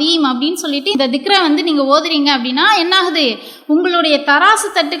சுப்ஹானல்லாஹில் அலீம் அப்படின்னு சொல்லிட்டு இந்த திக்ரை வந்து நீங்கள் ஓதுறீங்க அப்படின்னா என்ன ஆகுது, உங்களுடைய தராசு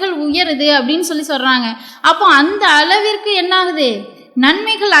தட்டுகள் உயருது அப்படின்னு சொல்லி சொல்கிறாங்க. அப்போ அந்த அளவிற்கு என்ன ஆகுது,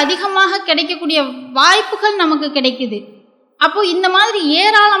 நன்மைகள் அதிகமாக கிடைக்கக்கூடிய வாய்ப்புகள் நமக்கு கிடைக்குது. அப்போ இந்த மாதிரி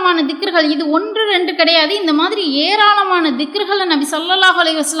ஏராளமான திக்ருகள், இது 1 2 கிடையாது, இந்த மாதிரி ஏராளமான திக்ருகளை நபி ஸல்லல்லாஹு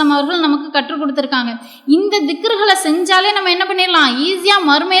அலைஹி வஸல்லம் அவர்கள் நமக்கு கற்றுக் கொடுத்துருக்காங்க. இந்த திக்ருகளை செஞ்சாலே நம்ம என்ன பண்ணிடலாம், ஈஸியாக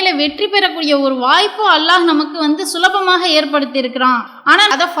மறுமையில் வெற்றி பெறக்கூடிய ஒரு வாய்ப்பு அல்லாஹ் நமக்கு வந்து சுலபமாக ஏற்படுத்தி இருக்கிறான்.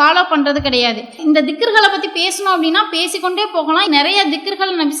 ஆனால் அதை ஃபாலோ பண்ணுறது கிடையாது. இந்த திக்ருகளை பற்றி பேசணும் அப்படின்னா பேசிக்கொண்டே போகலாம். நிறைய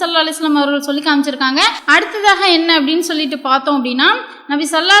திக்ருகள் நபி ஸல்லல்லாஹு அலைஹி வஸல்லம் அவர்கள் சொல்லி காமிச்சிருக்காங்க. அடுத்ததாக என்ன அப்படின்னு சொல்லிட்டு பார்த்தோம் அப்படின்னா நபி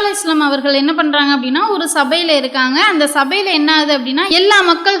ஸல்லல்லாஹு அலைஹி வஸல்லம் அவர்கள் என்ன பண்ணுறாங்க அப்படின்னா ஒரு சபையில் இருக்காங்க. அந்த சபையில் என்ன ஆகுது அப்படின்னா எல்லா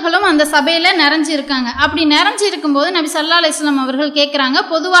மக்கள்களும் அந்த சபையில் நிறைஞ்சு இருக்காங்க. அப்படி நிறைஞ்சு இருக்கும்போது நபி ஸல்லல்லாஹு அலைஹி வஸல்லம் அவர்கள் கேட்குறாங்க,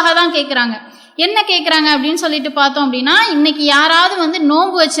 பொதுவாக தான் கேட்குறாங்க. என்ன கேட்குறாங்க அப்படின்னு சொல்லிட்டு பார்த்தோம் அப்படின்னா இன்னைக்கு யாராவது வந்து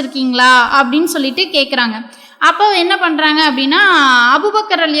நோன்பு வச்சுருக்கீங்களா அப்படின்னு சொல்லிட்டு கேட்குறாங்க. அப்போ என்ன பண்ணுறாங்க அப்படின்னா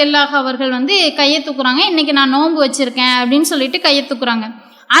அபூபக்கர் ரலியல்லாஹு அவர்கள் வந்து கையை தூக்குறாங்க, இன்னைக்கு நான் நோன்பு வச்சுருக்கேன் அப்படின்னு சொல்லிட்டு கையை தூக்குறாங்க.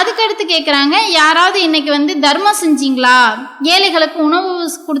 அதுக்கடுத்து கேட்குறாங்க, யாராவது இன்னைக்கு வந்து தர்மம் செஞ்சீங்களா, ஏழைகளுக்கு உணவு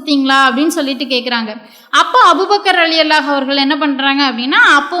கொடுத்தீங்களா அப்படின்னு சொல்லிட்டு கேட்குறாங்க. அப்போ அபூபக்கர் ரலியல்லாஹு அவர்கள் என்ன பண்ணுறாங்க அப்படின்னா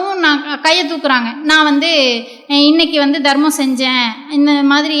அப்பவும் நான் கையை தூக்குறாங்க, நான் வந்து இன்னைக்கு வந்து தர்மம் செஞ்சேன், இந்த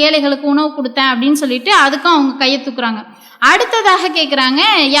மாதிரி ஏழைகளுக்கு உணவு கொடுத்தேன் அப்படின்னு சொல்லிட்டு அதுக்கும் அவங்க கையை தூக்குறாங்க. அடுத்ததாக கேட்குறாங்க,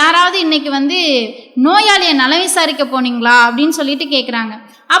 யாராவது இன்னைக்கு வந்து நோயாளியை நல விசாரிக்க போனீங்களா அப்படின்னு சொல்லிட்டு கேட்குறாங்க.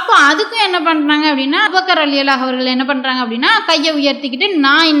 அப்போ அதுக்கும் என்ன பண்ணுறாங்க அப்படின்னா அபூபக்கர் ரலியல்லாஹு அவர்கள் என்ன பண்ணுறாங்க அப்படின்னா கையை உயர்த்திக்கிட்டு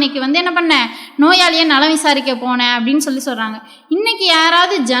நான் இன்னைக்கு வந்து என்ன பண்ணேன், நோயாளியை நலம் விசாரிக்க போனேன் அப்படின்னு சொல்கிறாங்க. இன்னைக்கு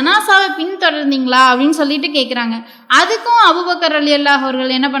யாராவது ஜனாசாவை பின்தொடர்ந்தீங்களா அப்படின்னு சொல்லிட்டு கேட்குறாங்க. அதுக்கும் அபூபக்கர் ரலியல்லாஹு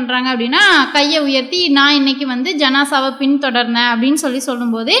அவர்கள் என்ன பண்ணுறாங்க அப்படின்னா கையை உயர்த்தி நான் இன்னைக்கு வந்து ஜனாசாவை பின்தொடர்ந்தேன் அப்படின்னு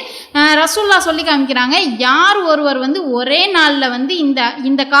சொல்லும்போது ரசூலுல்லாஹ் சொல்லி காமிக்கிறாங்க, யார் ஒருவர் வந்து ஒரே நாளில் வந்து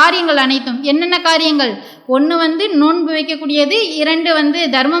இந்த காரியங்கள் அனைத்தும், என்னென்ன காரியங்கள், 1 வந்து நோன்பு வைக்கக்கூடியது, 2 வந்து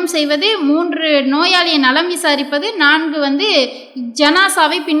தர்மம் செய்வது, 3 நோயாளியை நலம் விசாரிப்பது, 4 வந்து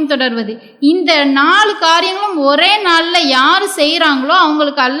ஜனாசாவை பின்தொடர்வது, இந்த 4 காரியங்களும் ஒரே நாளில் யார் செய்கிறாங்களோ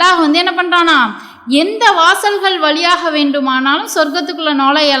அவங்களுக்கு அல்லாஹ் வந்து என்ன பண்ணுறானா, எந்த வாசல்கள் வழியாக வேண்டுமானாலும் சொர்க்கத்துக்குள்ள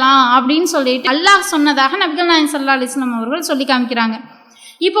நுழையலாம் அப்படின்னு சொல்லிட்டு அல்லாஹ் சொன்னதாக நபிகள் நாயகம் ஸல்லல்லாஹு அலைஹி வஸல்லம் அவர்கள் சொல்லி காமிக்கிறாங்க.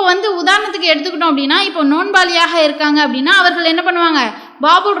 இப்போ வந்து உதாரணத்துக்கு எடுத்துக்கிட்டோம் அப்படின்னா, இப்போ நோன்பாளியாக இருக்காங்க அப்படின்னா அவர்கள் என்ன பண்ணுவாங்க,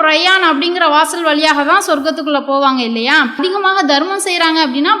 பாபுல் ரய்யான் அப்படிங்கிற வாசல் வழியாக தான் சொர்க்கத்துக்குள்ளே போவாங்க இல்லையா. அதிகமாக தர்மம் செய்கிறாங்க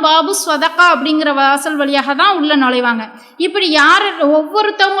அப்படின்னா பாபு ஸ்வதக்கா அப்படிங்கிற வாசல் வழியாக தான் உள்ளே நுழைவாங்க. இப்படி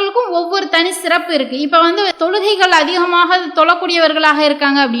ஒவ்வொருத்தவங்களுக்கும் ஒவ்வொரு தனி சிறப்பு இருக்குது. இப்போ வந்து தொழுகைகள் அதிகமாக தொழக்கூடியவர்களாக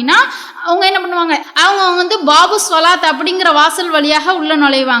இருக்காங்க அப்படின்னா அவங்க என்ன பண்ணுவாங்க, அவங்க வந்து பாபு ஸ்வலாத் அப்படிங்கிற வாசல் வழியாக உள்ளே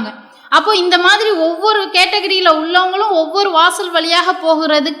நுழைவாங்க. அப்போ இந்த மாதிரி ஒவ்வொரு கேட்டகரியில் உள்ளவங்களும் ஒவ்வொரு வாசல் வழியாக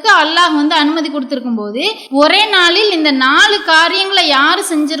போகிறதுக்கு அல்லாஹ் வந்து அனுமதி கொடுத்துருக்கும் போது, ஒரே நாளில் இந்த 4 காரியங்களை யார்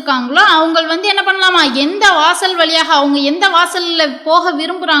செஞ்சுருக்காங்களோ அவங்க வந்து என்ன பண்ணலாமா, எந்த வாசல் வழியாக அவங்க எந்த வாசலில் போக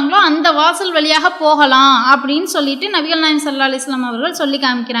விரும்புகிறாங்களோ அந்த வாசல் வழியாக போகலாம் அப்படின்னு சொல்லிட்டு நபிகள் நாயகம் ஸல்லல்லாஹு அலைஹி வஸல்லம் அவர்கள் சொல்லி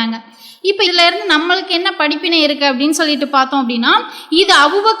காமிக்கிறாங்க. இப்போ இதில் இருந்து நம்மளுக்கு என்ன படிப்பினை இருக்குது அப்படின்னு சொல்லிட்டு பார்த்தோம் அப்படின்னா, இது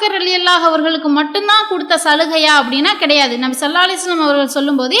அபூபக்கர் ரலியல்லாஹு அவர்களுக்கு மட்டும்தான் கொடுத்த சலுகையா அப்படின்னா கிடையாது. நபி ஸல்லல்லாஹு அலைஹி வஸல்லம் அவர்கள்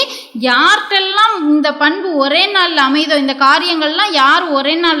சொல்லும்போது, யார்கிட்டெல்லாம் இந்த பண்பு ஒரே நாளில் அமைதோ, இந்த காரியங்கள்லாம் யார்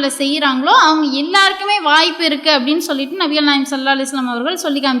ஒரே நாளில் செய்கிறாங்களோ அவங்க எல்லாருக்குமே வாய்ப்பு இருக்குது அப்படின்னு சொல்லிட்டு நபிகள் நாயகம் ஸல்லல்லாஹு அலைஹி வஸல்லம் அவர்கள்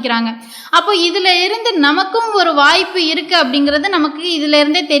சொல்லி காமிக்கிறாங்க. அப்போ இதில் இருந்து நமக்கும் ஒரு வாய்ப்பு இருக்குது அப்படிங்கிறது நமக்கு இதில்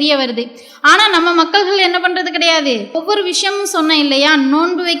இருந்தே தெரிய வருது. ஆனால் நம்ம மக்கள்கள் என்ன பண்ணுறது கிடையாது. ஒவ்வொரு விஷயமும் சொன்னேன் இல்லையா,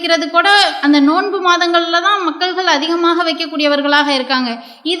 நோன்பு வைக்கிறது கூட அந்த நோன்பு மாதங்களில் தான் மக்கள்கள் அதிகமாக வைக்கக்கூடியவர்களாக இருக்காங்க.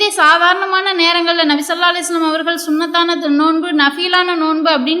 இதே சாதாரணமான நேரங்களில் நபி ஸல்லல்லாஹு அலைஹி வஸல்லம் அவர்கள் சுன்னத்தான நோன்பு, நஃபீலான நோன்பு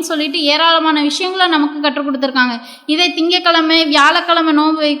அப்படின்னு சொல்லிட்டு ஏராளமான விஷயங்களை நமக்கு கற்றுக் கொடுத்துருக்காங்க. இதே திங்கக்கிழமை வியாழக்கிழமை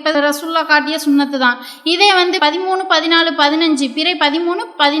நோன்பு வைப்பது ரசூலுல்லாஹ் காட்டிய சுன்னத்து தான். இதே வந்து 13, 14, 15 பிறை 13,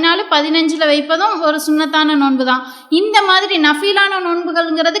 14, 15 வைப்பதும் ஒரு சுன்னத்தான நோன்பு தான். இந்த மாதிரி நஃபீலான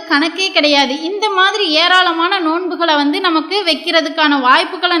நோன்புகள்ங்கிறது கணக்கே கிடையாது. இந்த மாதிரி ஏராளமான நோன்புகளை வந்து நமக்கு வைக்கிறதுக்கான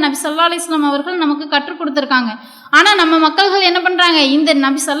வாய்ப்புகளை நபி ஸல்லல்லாஹு அலைஹி வஸல்லம் அவர்கள் நமக்கு கற்றுக் கொடுத்துருக்காங்க. ஆனால் நம்ம மக்கள்கள் என்ன பண்ணுறாங்க, இந்த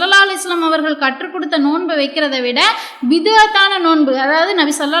நபி ஸல்லல்லாஹு அலைஹி வஸல்லம் அவர்கள் கற்றுக் கொடுத்த நோன்பை வைக்கிறத விட பிதுஅத்தான நோன்பு, அதாவது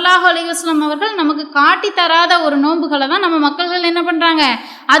நபி ஸல்லல்லாஹு அலைஹி வஸல்லம் அவர்கள் நமக்கு காட்டி தராத ஒரு நோன்புகளை தான் நம்ம மக்கள்கள் என்ன பண்ணுறாங்க,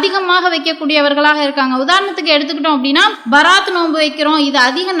 அதிகமாக வைக்கக்கூடியவர்களாக இருக்காங்க. உதாரணத்துக்கு எடுத்துக்கிட்டோம் அப்படின்னா, பராத் நோன்பு வைக்கிறோம், இது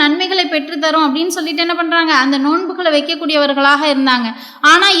அதிக நன்மைகளை பெற்றுத்தரும் அப்படின்னு சொல்லிட்டு என்ன பண்ணுறாங்க, அந்த நோன்புகளை வைக்கக்கூடியவர்களாக இருந்தாங்க.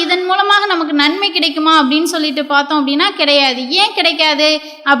 ஆனால் இதன் மூலமாக நமக்கு நன்மை கிடைக்குமா அப்படின்னு சொல்லிட்டு பார்த்தோம் அப்படின்னா கிடையாது. ஏன் கிடைக்காது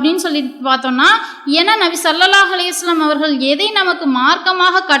அப்படின்னு சொல்லிட்டு பார்த்தோம்னா, ஏன்னா நபி ஸல்லல்லாஹு அலைஹி வஸல்லம் அவர்கள் எதை நமக்கு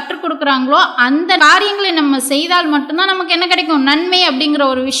மார்க்கமாக கற்றுக் கொடுக்குறாங்களோ அந்த காரியங்களை நம்ம செய்தால் மட்டும்தான் நமக்கு என்ன கிடைக்கும், நன்மை அப்படிங்கிற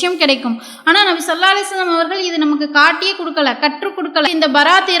ஒரு விஷயம் கிடைக்கும். ஆனால் நபி ஸல்லல்லாஹு அலைஹி வஸல்லம் அவர்கள் இது நமக்கு காட்டியே கொடுக்கல, கற்றுக் கொடுக்கல. இந்த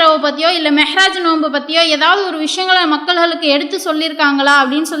பராத் இரவு பற்றியோ இல்லை மெஹ்ராஜ் நோன்பு பற்றியோ ஏதாவது ஒரு விஷயங்களை மக்கள்களுக்கு எடுத்து சொல்லியிருக்காங்களா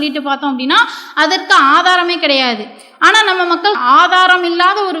அப்படின்னு சொல்லிட்டு பார்த்தோம் அப்படின்னா அதற்கு ஆதாரமே கிடையாது. ஆனால் நம்ம மக்கள் ஆதாரம்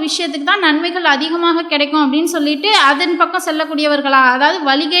இல்லாத ஒரு விஷயத்துக்கு தான் நன்மைகள் அதிகமாக கிடைக்கும் அப்படின்னு சொல்லிட்டு அதன் பக்கம் செல்லக்கூடியவர்களாக, அதாவது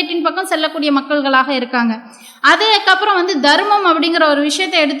வழிகேட்டின் பக்கம் செல்லக்கூடிய மக்கள்களாக இருக்காங்க. அதுக்கப்புறம் வந்து தர்மம் அப்படிங்கிற ஒரு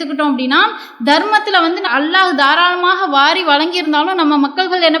விஷயத்தை எடுத்துக்கிட்டோம் அப்படின்னா, தர்மத்தில் வந்து அல்லாஹ் தாராளமாக வாரி வழங்கியிருந்தாலும் நம்ம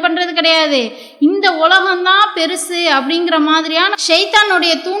மக்கள்கள் என்ன பண்ணுறது கிடையாது. இந்த உலகம்தான் பெருசு அப்படிங்கிற மாதிரியான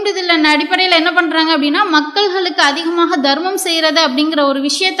ஷைத்தானுடைய தூண்டுதலின் அடிப்படையில் என்ன பண்ணுறாங்க அப்படின்னா, மக்கள்களுக்கு அதிகமாக தர்மம் செய்கிறது அப்படிங்கிற ஒரு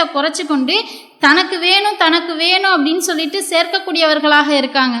விஷயத்தை குறைச்சி கொண்டு தனக்கு வேணும் அப்படின்னு சொல்லிட்டு சேர்க்கக்கூடியவர்களாக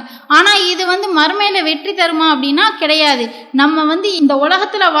இருக்காங்க. ஆனால் இது வந்து மறுமையில் வெற்றி தருமா அப்படின்னா கிடையாது. நம்ம வந்து இந்த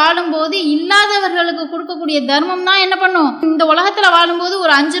உலகத்தில் வாழும்போது இல்லாதவர்களுக்கு கொடுக்கக்கூடிய தர்மம் தான் என்ன பண்ணும், இந்த உலகத்தில் வாழும்போது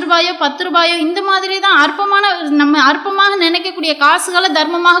ஒரு 5 ரூபாயோ 10 ரூபாயோ இந்த மாதிரி தான் நம்ம அற்பமாக நினைக்கக்கூடிய காசுகளை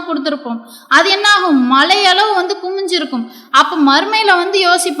தர்மமாக கொடுத்துருப்போம். அது என்ன ஆகும், மலையளவு வந்து குமிஞ்சிருக்கும். அப்போ மறுமையில் வந்து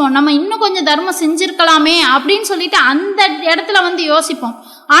யோசிப்போம், நம்ம இன்னும் கொஞ்சம் தர்மம் செஞ்சுருக்கலாமே அப்படின்னு சொல்லிட்டு அந்த இடத்துல வந்து யோசிப்போம்.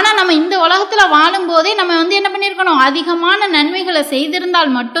 ஆனால் நம்ம இந்த உலகத்தில் வாழும்போதே நம்ம வந்து என்ன பண்ணியிருக்கணும், அதிகமான நன்மைகளை செய்திருந்தால்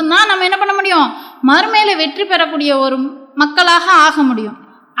மட்டும்தான் நம்ம என்ன பண்ண முடியும், மறுமையில் வெற்றி பெறக்கூடிய ஒரு மக்களாக ஆக முடியும்.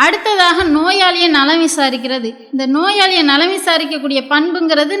 அடுத்ததாக நோயாளியை நலம் விசாரிக்கிறது. இந்த நோயாளியை நலம் விசாரிக்கக்கூடிய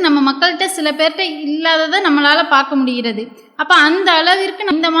பண்புங்கிறது நம்ம மக்கள்கிட்ட சில பேர்கிட்ட இல்லாததை நம்மளால் பார்க்க முடிகிறது. அப்போ அந்த அளவிற்கு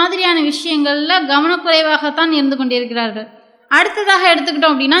இந்த மாதிரியான விஷயங்களில் கவனக்குறைவாகத்தான் இருந்து கொண்டிருக்கிறார்கள். அடுத்ததாக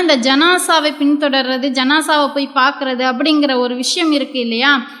எடுத்துக்கிட்டோம் அப்படின்னா, இந்த ஜனாசாவை பின்தொடர்றது, ஜனாசாவை போய் பார்க்குறது அப்படிங்கிற ஒரு விஷயம் இருக்குது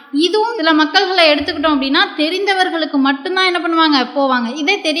இல்லையா. இதுவும் சில மக்கள்களை எடுத்துக்கிட்டோம் அப்படின்னா தெரிந்தவர்களுக்கு மட்டும்தான் என்ன பண்ணுவாங்க, போவாங்க.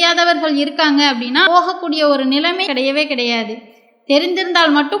 இதே தெரியாதவர்கள் இருக்காங்க அப்படின்னா போகக்கூடிய ஒரு நிலைமை கிடையவே கிடையாது.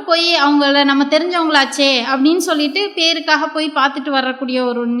 தெரிந்திருந்தால் மட்டும் போய் அவங்கள நம்ம தெரிஞ்சவங்களாச்சே அப்படின்னு சொல்லிட்டு பேருக்காக போய் பார்த்துட்டு வரக்கூடிய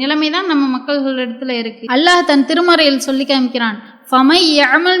ஒரு நிலைமை தான் நம்ம மக்கள்களிடத்துல இருக்கு. அல்லாஹ் தன் திருமறையில் சொல்லி காமிக்கிறான், ஃபமை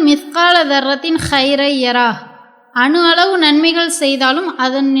யஅமல் மிஸ்கால தர்ரத்தின் ஹைரை யரா, அணு அளவு நன்மைகள் செய்தாலும்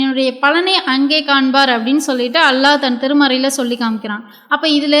அதனுடைய பலனை அங்கே காண்பார் அப்படின்னு சொல்லிட்டு அல்லாஹ் தன் திருமறையில் சொல்லி காமிக்கிறான். அப்போ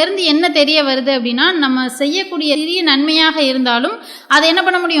இதிலிருந்து என்ன தெரிய வருது அப்படின்னா, நம்ம செய்யக்கூடிய சிறிய நன்மையாக இருந்தாலும் அதை என்ன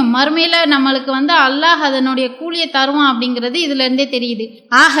பண்ண முடியும், மறுமையில் நம்மளுக்கு அல்லாஹ் அதனுடைய கூலியை தருவான் அப்படிங்கிறது இதிலிருந்தே தெரியுது.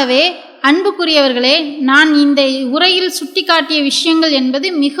 ஆகவே அன்புக்குரியவர்களே, நான் இந்த உரையில் சுட்டி காட்டிய விஷயங்கள் என்பது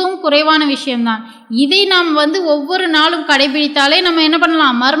மிகவும் குறைவான விஷயம்தான். இதை நாம் ஒவ்வொரு நாளும் கடைபிடித்தாலே நம்ம என்ன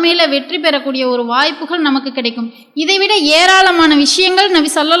பண்ணலாம், மறுமையில் வெற்றி பெறக்கூடிய ஒரு வாய்ப்புகள் நமக்கு கிடைக்கும். இதைவிட ஏராளமான விஷயங்கள் நபி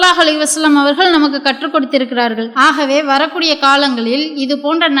ஸல்லல்லாஹு அலைஹி வஸல்லம் அவர்கள் நமக்கு கற்றுக் கொடுத்திருக்கிறார்கள். ஆகவே வரக்கூடிய காலங்களில் இது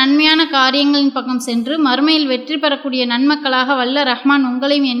போன்ற நன்மையான காரியங்களின் பக்கம் சென்று மறுமையில் வெற்றி பெறக்கூடிய நன்மக்களாக வல்ல ரஹ்மான்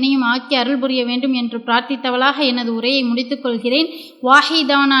உங்களையும் என்னையும் ஆக்கி அருள் புரிய வேண்டும் என்று பிரார்த்தித்தவளாக எனது உரையை முடித்துக் கொள்கிறேன்.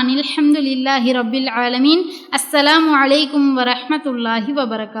 வாஹிதானா அல்ஹம்துலில்லாஹி ரப்பில் ஆலமீன். அஸ்ஸலாமு அலைக்கும் வரஹ்மத்துல்லாஹி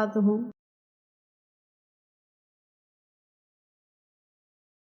வபரகாத்துஹு.